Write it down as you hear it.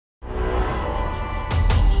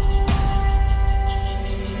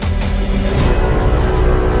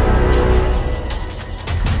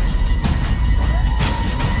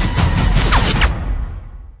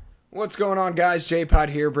What's going on, guys? J-Pod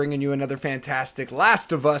here, bringing you another fantastic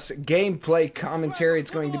Last of Us gameplay commentary. It's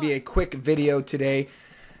going to be a quick video today.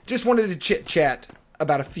 Just wanted to chit-chat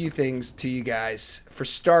about a few things to you guys. For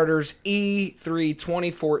starters, E3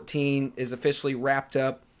 2014 is officially wrapped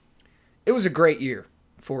up. It was a great year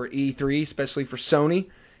for E3, especially for Sony,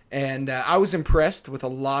 and I was impressed with a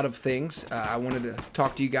lot of things. I wanted to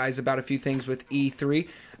talk to you guys about a few things with E3.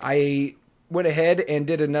 I went ahead and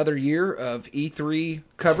did another year of E3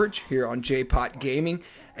 coverage here on J-Pot Gaming,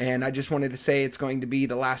 and I just wanted to say it's going to be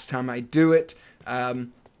the last time I do it.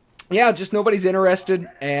 Yeah, just nobody's interested,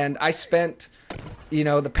 and I spent,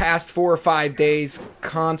 the past 4 or 5 days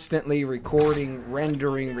constantly recording,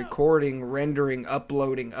 rendering, uploading, rendering,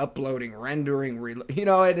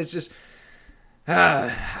 and it's just,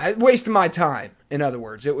 I wasted my time. In other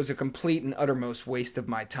words, it was a complete and uttermost waste of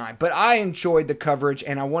my time. But I enjoyed the coverage,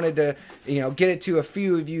 and I wanted to, get it to a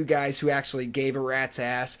few of you guys who actually gave a rat's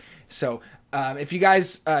ass. So, if you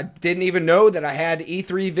guys didn't even know that I had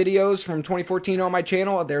E3 videos from 2014 on my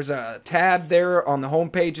channel, there's a tab there on the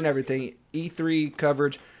homepage and everything. E3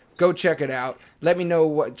 coverage. Go check it out. Let me know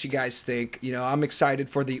what you guys think. I'm excited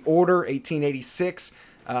for The Order 1886.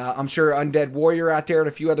 I'm sure Undead Warrior out there and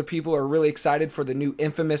a few other people are really excited for the new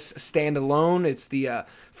Infamous standalone. It's the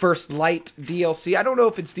First Light DLC. I don't know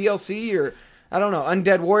if it's DLC or, I don't know.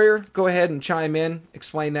 Undead Warrior, go ahead and chime in.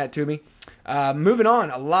 Explain that to me. Moving on,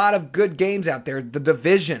 a lot of good games out there. The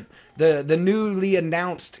Division, the newly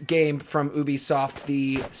announced game from Ubisoft,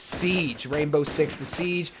 the Siege, Rainbow Six, the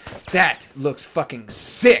Siege. That looks fucking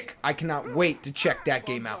sick. I cannot wait to check that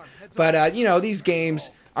game out. But, these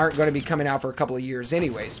games aren't going to be coming out for a couple of years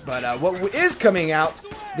anyways. But what is coming out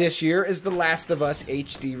this year is The Last of Us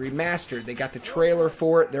HD Remastered. They got the trailer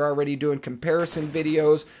for it. They're already doing comparison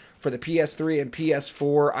videos for the PS3 and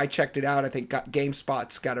PS4. I checked it out. I think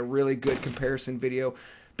GameSpot's got a really good comparison video.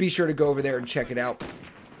 Be sure to go over there and check it out.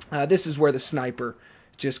 This is where the sniper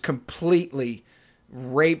just completely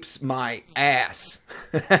rapes my ass.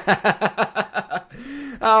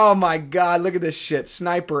 Oh my god, look at this shit.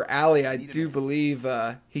 Sniper Alley, I do believe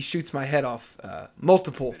he shoots my head off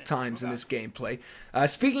multiple times in this gameplay.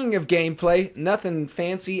 Speaking of gameplay, nothing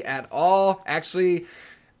fancy at all. Actually,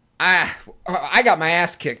 I got my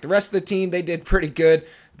ass kicked. The rest of the team, they did pretty good,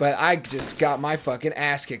 but I just got my fucking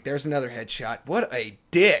ass kicked. There's another headshot. What a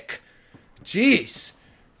dick. Jeez.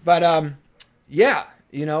 But, yeah,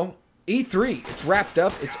 E3, it's wrapped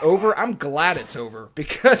up, it's over. I'm glad it's over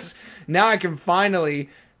because now I can finally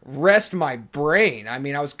rest my brain. I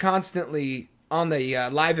mean, I was constantly on the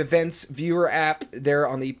live events viewer app there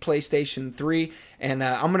on the PlayStation 3, and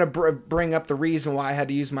I'm going to bring up the reason why I had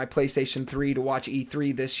to use my PlayStation 3 to watch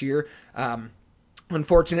E3 this year.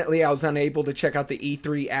 Unfortunately, I was unable to check out the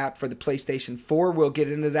E3 app for the PlayStation 4. We'll get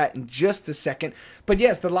into that in just a second. But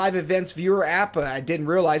yes, the live events viewer app, I didn't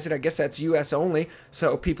realize it. I guess that's US only.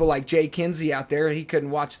 So people like Jay Kinsey out there, he couldn't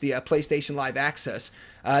watch the PlayStation Live Access.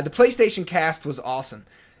 The PlayStation Cast was awesome.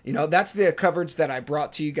 That's the coverage that I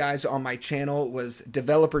brought to you guys on my channel, was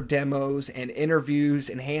developer demos and interviews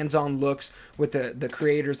and hands-on looks with the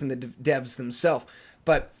creators and the devs themselves.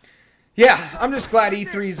 But yeah, I'm just glad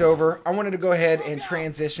E3's over. I wanted to go ahead and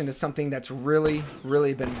transition to something that's really,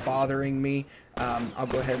 really been bothering me. I'll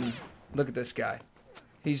go ahead and look at this guy.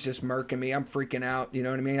 He's just murking me. I'm freaking out, you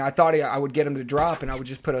know what I mean? I thought I would get him to drop and I would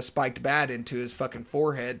just put a spiked bat into his fucking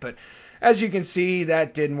forehead, but as you can see,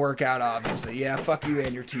 that didn't work out, obviously. Yeah, fuck you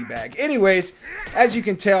and your teabag. Anyways, as you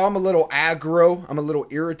can tell, I'm a little aggro. I'm a little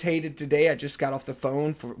irritated today. I just got off the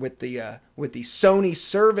phone with the Sony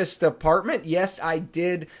service department. Yes, I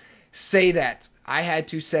did say that. I had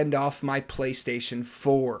to send off my PlayStation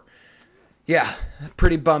 4. Yeah,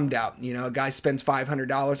 pretty bummed out. A guy spends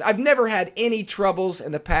 $500. I've never had any troubles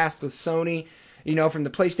in the past with Sony. From the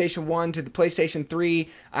PlayStation 1 to the PlayStation 3,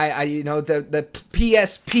 the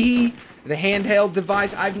PSP, the handheld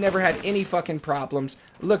device, I've never had any fucking problems.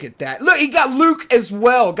 Look at that. Look, he got Luke as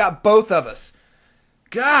well. Got both of us.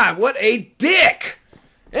 God, what a dick.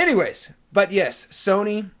 Anyways, but yes,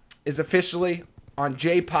 Sony is officially on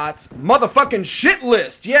J-Pot's motherfucking shit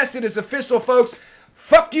list. Yes, it is official, folks.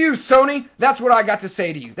 Fuck you, Sony. That's what I got to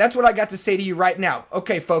say to you. That's what I got to say to you right now.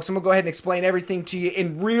 Okay, folks, I'm going to go ahead and explain everything to you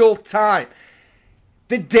in real time.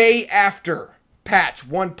 The day after patch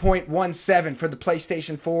 1.17 for the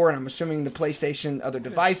PlayStation 4, and I'm assuming the PlayStation other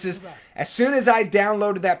devices, as soon as I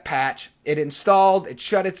downloaded that patch, it installed, it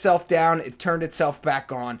shut itself down, it turned itself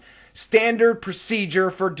back on. Standard procedure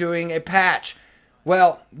for doing a patch.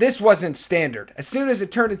 Well, this wasn't standard. As soon as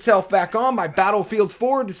it turned itself back on, my Battlefield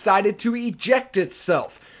 4 decided to eject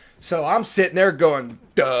itself. So I'm sitting there going,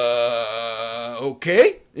 duh,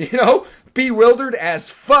 okay, bewildered as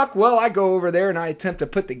fuck. Well, I go over there and I attempt to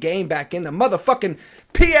put the game back in the motherfucking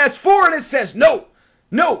PS4, and it says, no,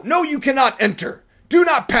 you cannot enter. Do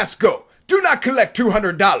not pass go. Do not collect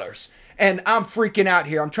 $200. And I'm freaking out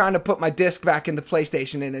here. I'm trying to put my disc back in the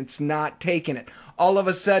PlayStation, and it's not taking it. All of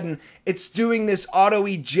a sudden, it's doing this auto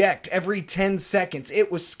eject every 10 seconds.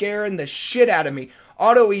 It was scaring the shit out of me.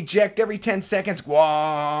 Auto eject every 10 seconds.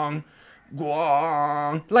 Guang.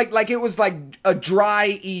 Guang. Like it was like a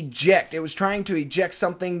dry eject. It was trying to eject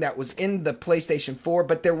something that was in the PlayStation 4,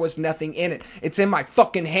 but there was nothing in it. It's in my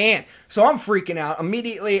fucking hand. So I'm freaking out.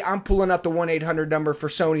 Immediately, I'm pulling up the 1-800 number for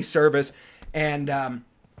Sony service, and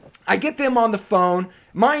I get them on the phone.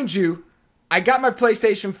 Mind you, I got my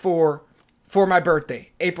PlayStation 4 for my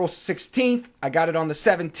birthday, April 16th. I got it on the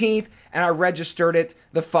 17th, and I registered it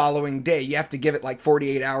the following day. You have to give it like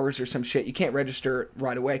 48 hours or some shit. You can't register it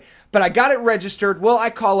right away. But I got it registered. Well, I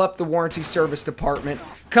call up the warranty service department.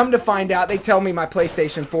 Come to find out, they tell me my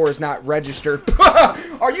PlayStation 4 is not registered.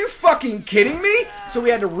 Are you fucking kidding me? So we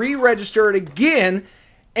had to re-register it again,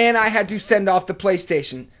 and I had to send off the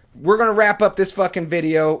PlayStation. We're going to wrap up this fucking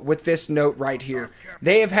video with this note right here.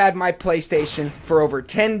 They have had my PlayStation for over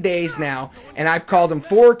 10 days now, and I've called them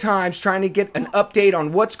 4 times trying to get an update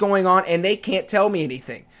on what's going on, and they can't tell me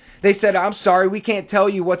anything. They said, I'm sorry, we can't tell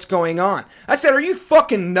you what's going on. I said, are you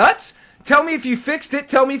fucking nuts? Tell me if you fixed it.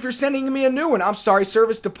 Tell me if you're sending me a new one. I'm sorry,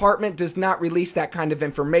 service department does not release that kind of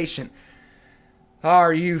information.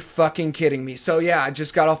 Are you fucking kidding me? So yeah, I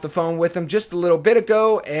just got off the phone with them just a little bit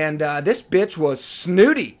ago, and this bitch was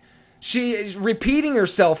snooty. She is repeating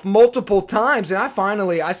herself multiple times, and I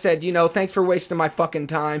said, thanks for wasting my fucking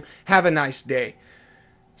time. Have a nice day.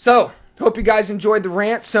 So, hope you guys enjoyed the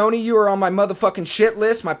rant. Sony, you are on my motherfucking shit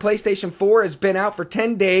list. My PlayStation 4 has been out for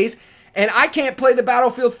 10 days, and I can't play the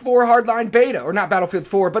Battlefield 4 Hardline Beta. Or not Battlefield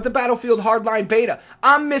 4, but the Battlefield Hardline Beta.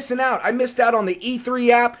 I'm missing out. I missed out on the E3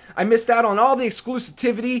 app. I missed out on all the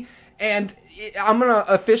exclusivity, and I'm going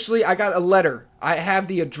to officially, I got a letter. I have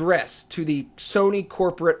the address to the Sony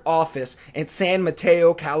corporate office in San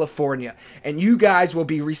Mateo, California. And you guys will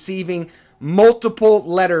be receiving multiple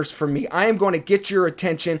letters from me. I am going to get your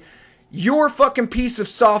attention. Your fucking piece of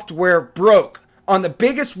software broke on the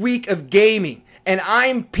biggest week of gaming, and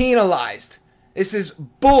I'm penalized. This is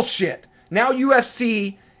bullshit. Now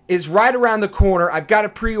UFC is right around the corner. I've got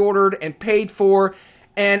it pre-ordered and paid for,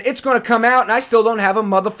 and it's going to come out, and I still don't have a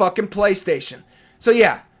motherfucking PlayStation. So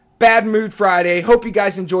yeah, Bad Mood Friday. Hope you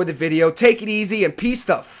guys enjoyed the video. Take it easy and peace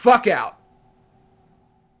the fuck out.